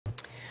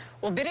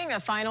Well, bidding a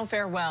final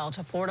farewell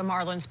to Florida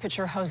Marlins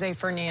pitcher Jose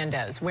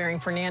Fernandez, wearing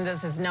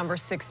Fernandez's number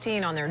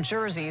 16 on their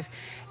jerseys.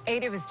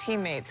 8 of his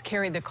teammates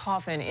carried the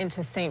coffin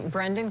into St.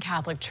 Brendan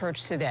Catholic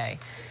Church today.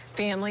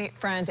 Family,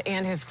 friends,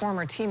 and his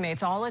former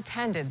teammates all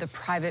attended the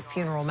private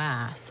funeral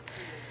mass.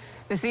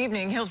 This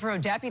evening, Hillsborough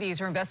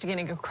deputies are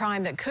investigating a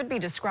crime that could be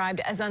described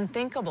as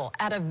unthinkable.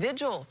 At a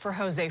vigil for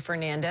Jose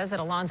Fernandez at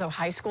Alonzo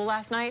High School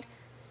last night,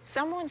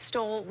 someone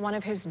stole one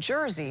of his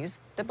jerseys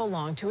that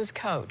belonged to his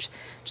coach.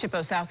 Chip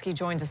Osowski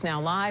joins us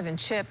now live. And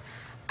Chip,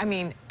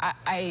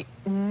 I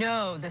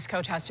know this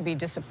coach has to be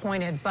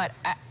disappointed, but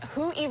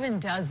who even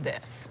does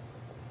this?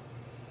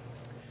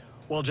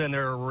 Well, Jen,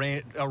 there are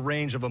a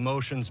range of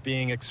emotions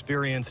being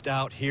experienced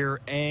out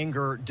here: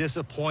 anger,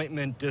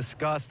 disappointment,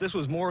 disgust. This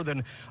was more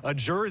than a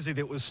jersey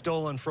that was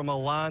stolen from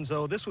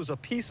Alonzo. This was a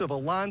piece of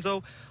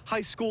Alonzo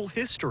High School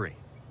history.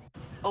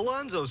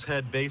 Alonzo's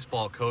head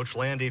baseball coach,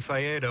 Landy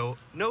Faedo,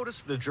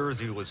 noticed the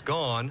jersey was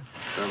gone.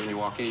 When you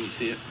walk in, you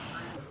see it.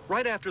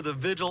 Right after the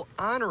vigil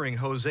honoring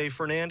Jose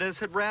Fernandez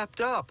had wrapped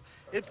up.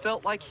 It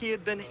felt like he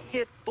had been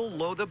hit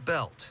below the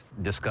belt.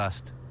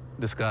 Disgust.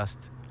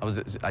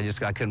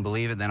 I couldn't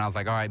believe it. Then I was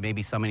like, all right,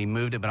 maybe somebody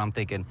moved it, but I'm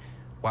thinking,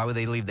 why would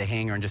they leave the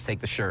hanger and just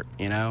take the shirt,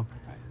 you know?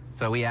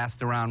 So we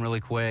asked around really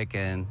quick,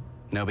 and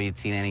nobody had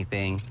seen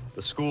anything.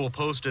 The school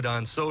posted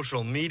on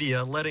social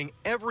media, letting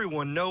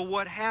everyone know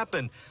what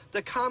happened.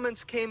 The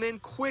comments came in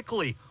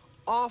quickly.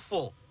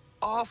 Awful,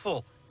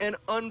 awful, and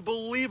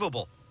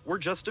unbelievable were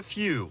just a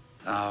few.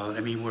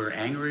 We're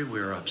angry,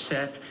 we're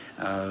upset,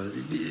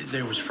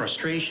 there was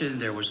frustration,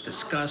 there was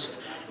disgust.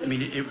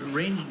 It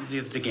ranged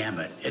the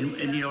gamut.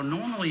 And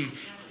normally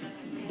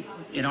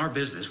in our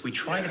business, we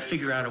try to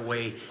figure out a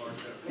way,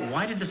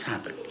 why did this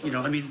happen?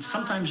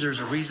 Sometimes there's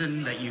a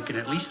reason that you can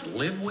at least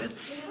live with.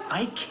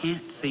 I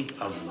can't think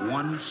of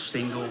one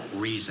single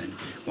reason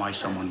why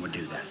someone would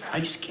do that. I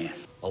just can't.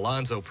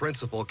 Alonzo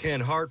principal Ken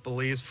Hart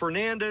believes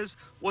Fernandez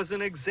was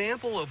an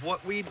example of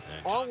what we'd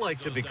all like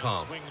to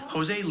become.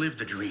 Jose lived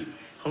the dream.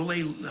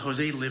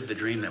 Jose lived the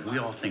dream that we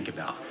all think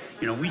about.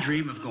 We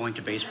dream of going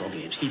to baseball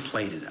games. He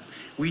played in them.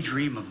 We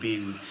dream of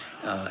being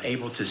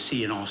able to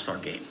see an all-star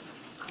game.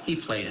 He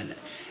played in it.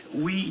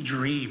 We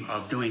dream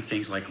of doing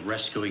things like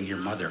rescuing your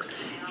mother.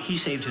 He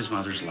saved his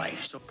mother's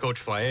life.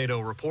 Coach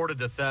Faedo reported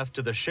the theft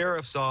to the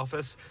sheriff's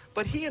office,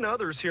 but he and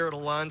others here at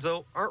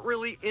Alonzo aren't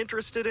really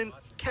interested in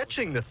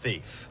catching the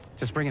thief.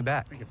 Just bring it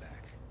back.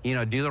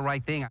 Do the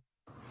right thing.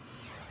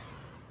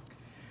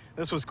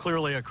 This was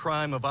clearly a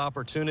crime of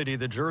opportunity.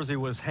 The jersey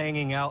was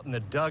hanging out in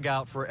the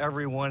dugout for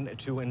everyone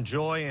to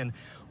enjoy and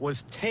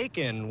was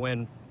taken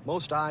when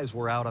most eyes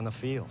were out on the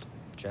field.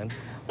 Jen?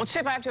 Well,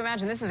 Chip, I have to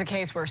imagine this is a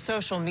case where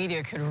social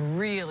media could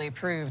really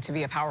prove to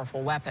be a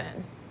powerful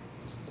weapon.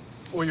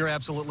 Well, you're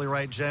absolutely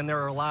right, Jen. There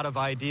are a lot of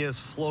ideas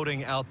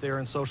floating out there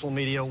in social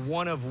media,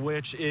 one of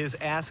which is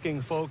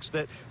asking folks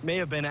that may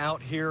have been out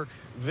here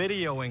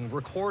videoing,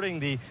 recording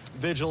the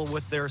vigil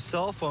with their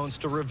cell phones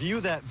to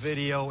review that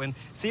video and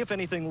see if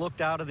anything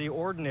looked out of the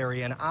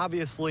ordinary, and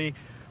obviously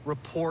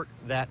report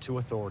that to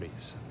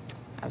authorities.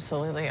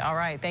 Absolutely. All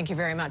right. Thank you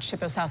very much. Chip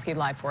Osowski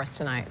live for us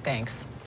tonight. Thanks.